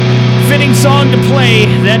fitting song to play.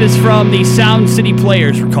 That is from the Sound City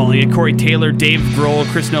Players. We're calling it Corey Taylor, Dave Grohl,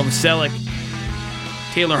 Chris Novoselic,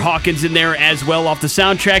 Taylor Hawkins in there as well, off the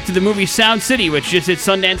soundtrack to the movie Sound City, which just hit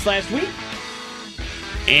Sundance last week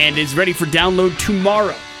and is ready for download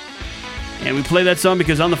tomorrow. And we play that song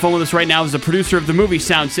because on the phone with us right now is the producer of the movie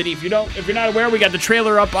Sound City. If you're not aware, we got the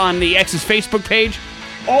trailer up on the X's Facebook page,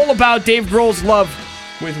 all about Dave Grohl's love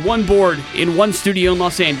with one board in one studio in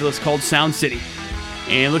Los Angeles called Sound City.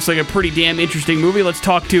 And it looks like a pretty damn interesting movie. Let's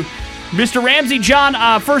talk to Mr. Ramsey. John,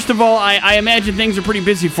 first of all, I imagine things are pretty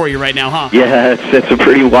busy for you right now, huh? Yeah, it's a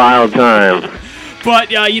pretty wild time. But,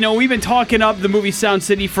 we've been talking up the movie Sound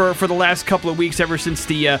City for the last couple of weeks, ever since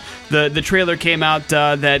the trailer came out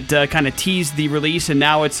that kind of teased the release, and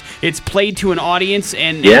now it's played to an audience.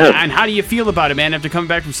 And how do you feel about it, man, after coming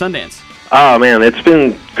back from Sundance? Oh, man, it's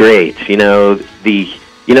been great. We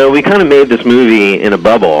kind of made this movie in a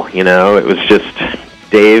bubble, It was just...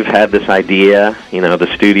 Dave had this idea,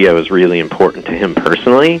 the studio is really important to him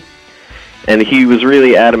personally, and he was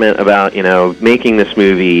really adamant about, making this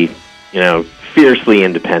movie, fiercely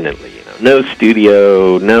independently, no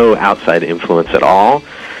studio, no outside influence at all.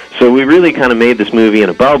 So we really kind of made this movie in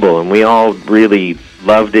a bubble, and we all really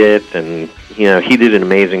loved it, and, he did an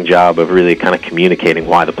amazing job of really kind of communicating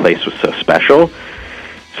why the place was so special.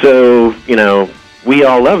 So, we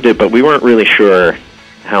all loved it, but we weren't really sure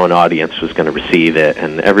how an audience was going to receive it,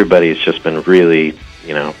 and everybody's just been really,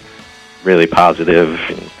 really positive,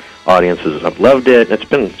 and audiences have loved it. It's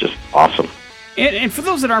been just awesome. And for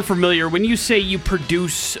those that aren't familiar, when you say you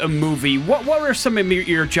produce a movie, what are some of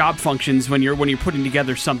your job functions when you're putting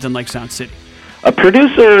together something like Sound City? A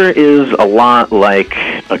producer is a lot like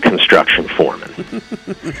a construction foreman.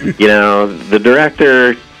 The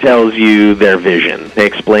director tells you their vision. They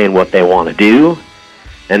explain what they want to do.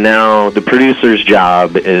 And now the producer's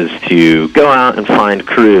job is to go out and find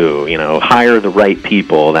crew, hire the right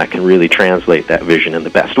people that can really translate that vision in the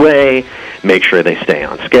best way, make sure they stay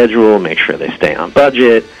on schedule, make sure they stay on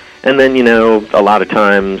budget. And then, a lot of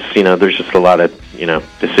times, there's just a lot of,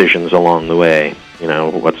 decisions along the way.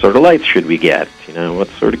 What sort of lights should we get? What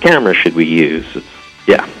sort of camera should we use?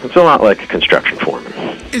 It's a lot like a construction foreman.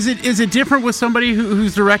 Is it different with somebody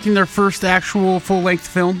who's directing their first actual full-length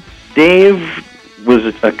film? Dave was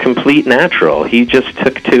a complete natural. He just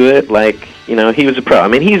took to it like, he was a pro. I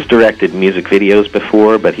mean, he's directed music videos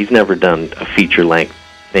before, but he's never done a feature-length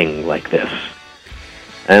thing like this.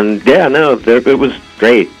 And, it was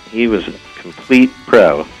great. He was a complete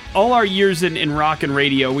pro. All our years in rock and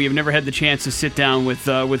radio, we have never had the chance to sit down with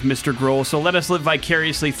Mr. Grohl, so let us live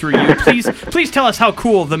vicariously through you. Please tell us how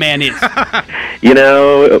cool the man is.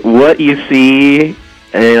 What you see...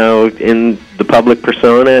 in the public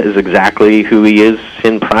persona is exactly who he is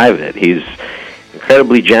in private. He's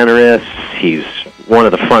incredibly generous. He's one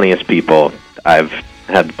of the funniest people I've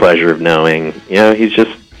had the pleasure of knowing. He's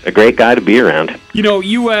just a great guy to be around.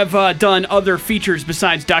 You have done other features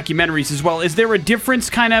besides documentaries as well. Is there a difference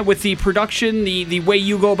kind of with the production, the way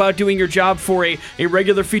you go about doing your job for a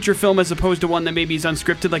regular feature film as opposed to one that maybe is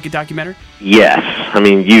unscripted like a documentary? Yes. I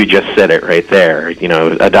mean, you just said it right there.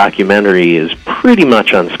 A documentary is pretty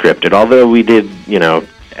much unscripted, although we did,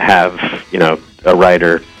 have, a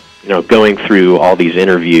writer, going through all these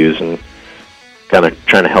interviews and kind of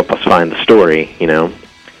trying to help us find the story,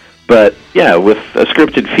 But, with a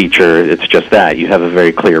scripted feature, it's just that. You have a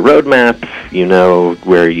very clear roadmap. You know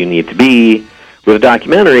where you need to be. With a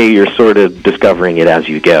documentary, you're sort of discovering it as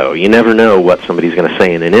you go. You never know what somebody's going to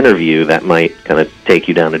say in an interview that might kind of take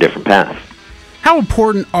you down a different path. How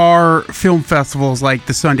important are film festivals like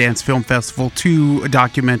the Sundance Film Festival to a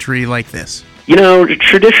documentary like this?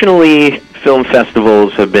 Traditionally, film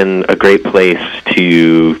festivals have been a great place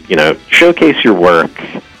to, showcase your work.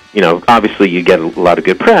 Obviously you get a lot of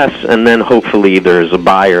good press, and then hopefully there's a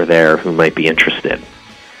buyer there who might be interested.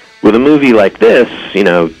 With a movie like this,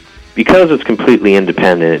 because it's completely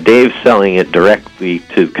independent, Dave's selling it directly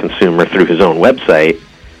to consumer through his own website,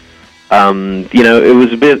 it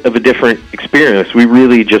was a bit of a different experience. We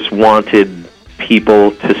really just wanted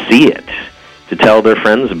people to see it, to tell their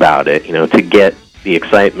friends about it, to get the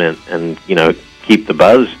excitement and, keep the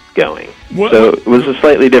buzz going. So it was a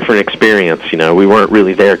slightly different experience. We weren't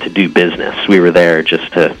really there to do business. We were there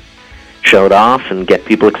just to show it off and get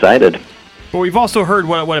people excited. Well, we've also heard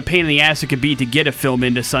what a pain in the ass it could be to get a film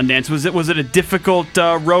into Sundance. Was it a difficult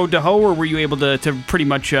road to hoe, or were you able to pretty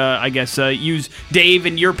much, use Dave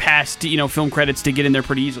and your past, film credits to get in there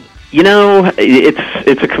pretty easily?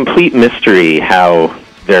 It's a complete mystery how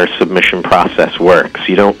their submission process works.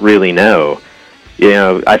 You don't really know.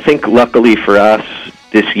 I think luckily for us,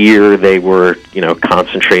 this year they were,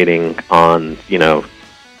 concentrating on,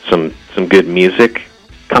 some good music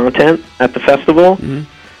content at the festival. Mm-hmm.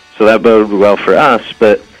 So that boded well for us.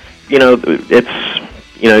 But it's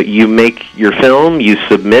you make your film, you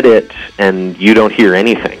submit it, and you don't hear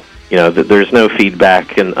anything. There's no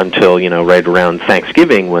feedback until right around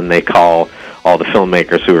Thanksgiving, when they call all the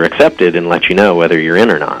filmmakers who are accepted and let you know whether you're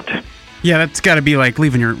in or not. Yeah, that's got to be like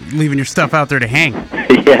leaving your stuff out there to hang.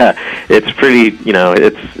 Yeah, it's pretty,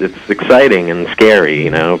 it's exciting and scary,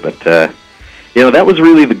 but that was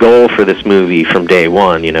really the goal for this movie from day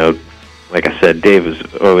one. Like I said, Dave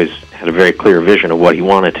has always had a very clear vision of what he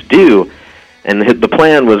wanted to do, and the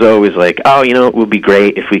plan was always like, it would be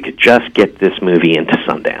great if we could just get this movie into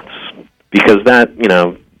Sundance, because that,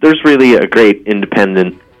 there's really a great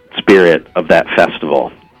independent spirit of that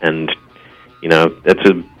festival, and that's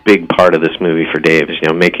a big part of this movie for Dave, is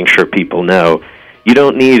making sure people know you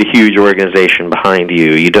don't need a huge organization behind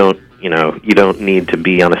you. You don't need to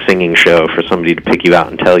be on a singing show for somebody to pick you out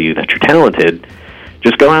and tell you that you're talented.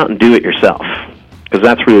 Just go out and do it yourself, because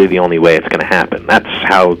that's really the only way it's going to happen. That's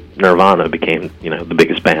how Nirvana became, the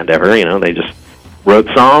biggest band ever. They just wrote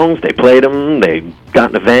songs, they played them, they got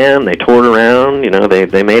in a van, they toured around.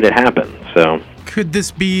 They made it happen. So, could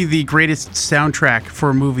this be the greatest soundtrack for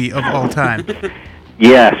a movie of all time?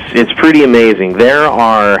 Yes, it's pretty amazing. There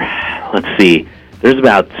are, there's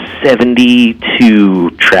about 72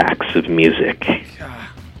 tracks of music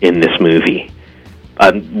in this movie.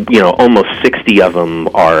 Almost 60 of them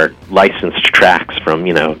are licensed tracks from,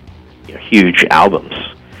 huge albums.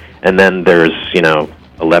 And then there's,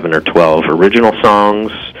 11 or 12 original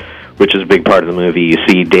songs, which is a big part of the movie. You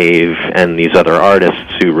see Dave and these other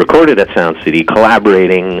artists who recorded at Sound City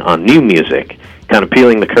collaborating on new music, kind of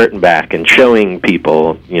peeling the curtain back and showing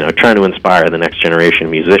people, trying to inspire the next generation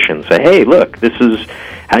of musicians. Say, hey, look, this is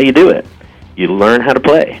how you do it. You learn how to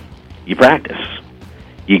play. You practice.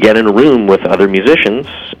 You get in a room with other musicians,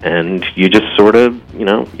 and you just sort of,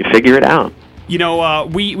 you figure it out.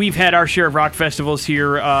 We've had our share of rock festivals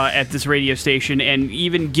here at this radio station, and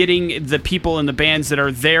even getting the people in the bands that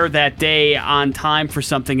are there that day on time for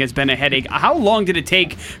something has been a headache. How long did it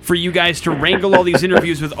take for you guys to wrangle all these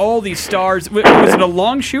interviews with all these stars? Was it a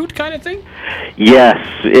long shoot kind of thing? Yes,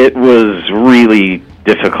 it was really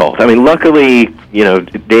difficult. I mean, luckily,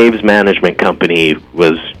 Dave's management company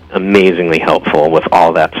was amazingly helpful with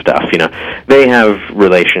all that stuff. They have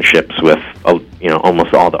relationships with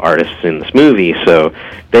almost all the artists in this movie, so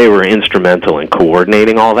they were instrumental in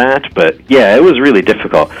coordinating all that. But yeah, it was really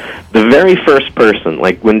difficult. The very first person,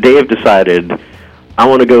 like when Dave decided, I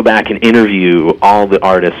want to go back and interview all the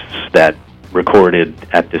artists that recorded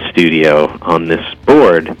at the studio on this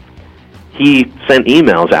board, he sent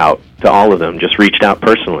emails out to all of them, just reached out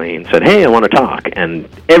personally and said, hey, I want to talk. And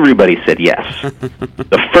everybody said yes.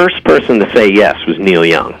 The first person to say yes was Neil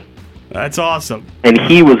Young. That's awesome. And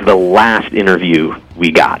he was the last interview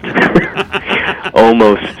we got.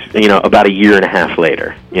 Almost, about a year and a half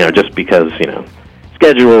later. Just because,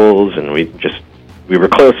 schedules, and we were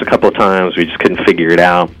close a couple of times, we just couldn't figure it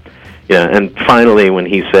out. And finally when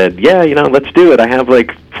he said, yeah, let's do it. I have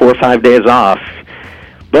like 4 or 5 days off,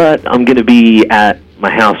 but I'm going to be at my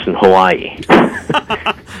house in Hawaii.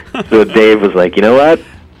 So Dave was like, you know what?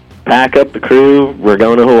 Pack up the crew. We're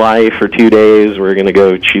going to Hawaii for 2 days. We're going to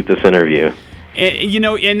go shoot this interview.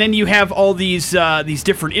 And then you have all these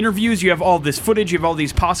different interviews. You have all this footage. You have all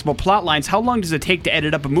these possible plot lines. How long does it take to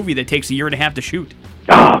edit up a movie that takes a year and a half to shoot?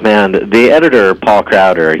 Oh, man. The editor, Paul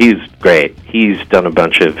Crowder, he's great. He's done a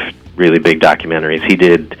bunch of really big documentaries. He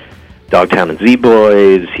did Dogtown and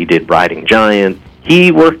Z-Boys. He did Riding Giant.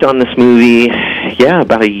 He worked on this movie,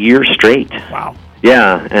 about a year straight. Wow.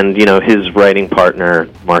 Yeah, and, his writing partner,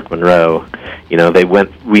 Mark Monroe,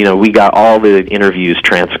 we got all the interviews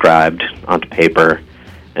transcribed onto paper,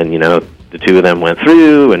 and, the two of them went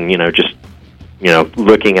through and,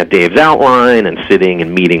 looking at Dave's outline and sitting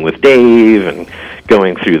and meeting with Dave and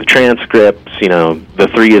going through the transcripts. The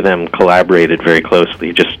three of them collaborated very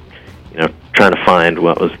closely, just, trying to find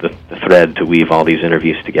what was the thread to weave all these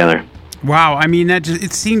interviews together. Wow, I mean,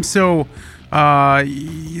 it seems so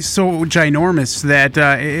ginormous that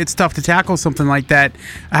it's tough to tackle something like that.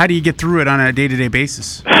 How do you get through it on a day-to-day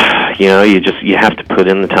basis? You have to put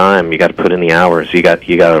in the time. You got to put in the hours. You got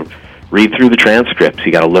to read through the transcripts.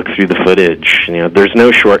 You got to look through the footage. There's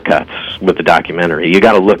no shortcuts with the documentary. You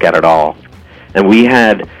got to look at it all. And we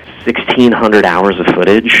had 1,600 hours of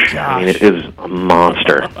footage. Gosh. I mean, it is a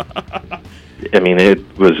monster. I mean,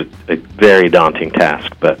 it was a very daunting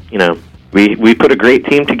task, but we put a great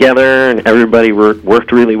team together, and everybody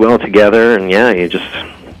worked really well together. And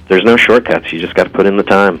there's no shortcuts. You just got to put in the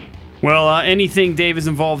time. Well, anything Dave is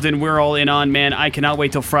involved in, we're all in on, man. I cannot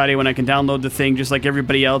wait till Friday when I can download the thing just like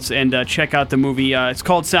everybody else and check out the movie. It's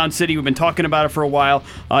called Sound City. We've been talking about it for a while.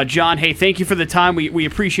 John, hey, thank you for the time. We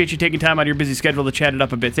appreciate you taking time out of your busy schedule to chat it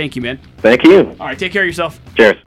up a bit. Thank you, man. Thank you. All right, take care of yourself. Cheers.